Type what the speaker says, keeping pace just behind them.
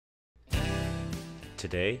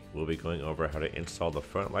Today, we'll be going over how to install the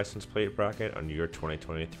front license plate bracket on your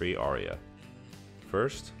 2023 Ariya.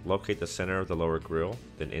 First, locate the center of the lower grille,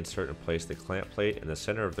 then insert and place the clamp plate in the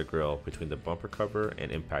center of the grille between the bumper cover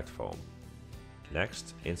and impact foam.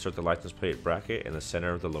 Next, insert the license plate bracket in the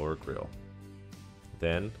center of the lower grille.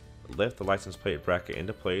 Then, lift the license plate bracket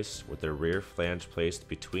into place with the rear flange placed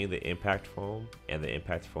between the impact foam and the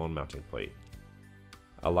impact foam mounting plate.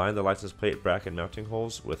 Align the license plate bracket mounting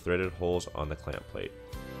holes with threaded holes on the clamp plate.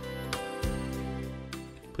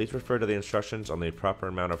 Please refer to the instructions on the proper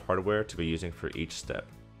amount of hardware to be using for each step.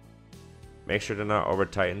 Make sure to not over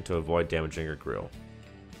tighten to avoid damaging your grille.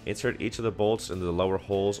 Insert each of the bolts into the lower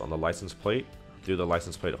holes on the license plate, through the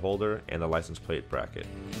license plate holder and the license plate bracket.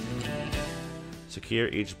 Secure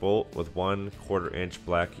each bolt with 1/4 inch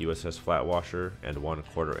black USS flat washer and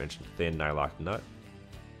 1/4 inch thin nylock nut.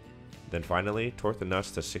 Then finally, torque the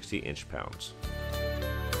nuts to 60 inch-pounds.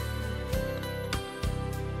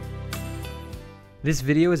 This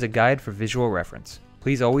video is a guide for visual reference.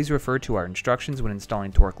 Please always refer to our instructions when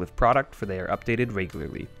installing TorqueLift product, for they are updated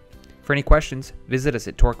regularly. For any questions, visit us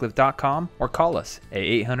at torquelift.com or call us at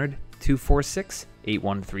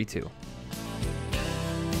 800-246-8132.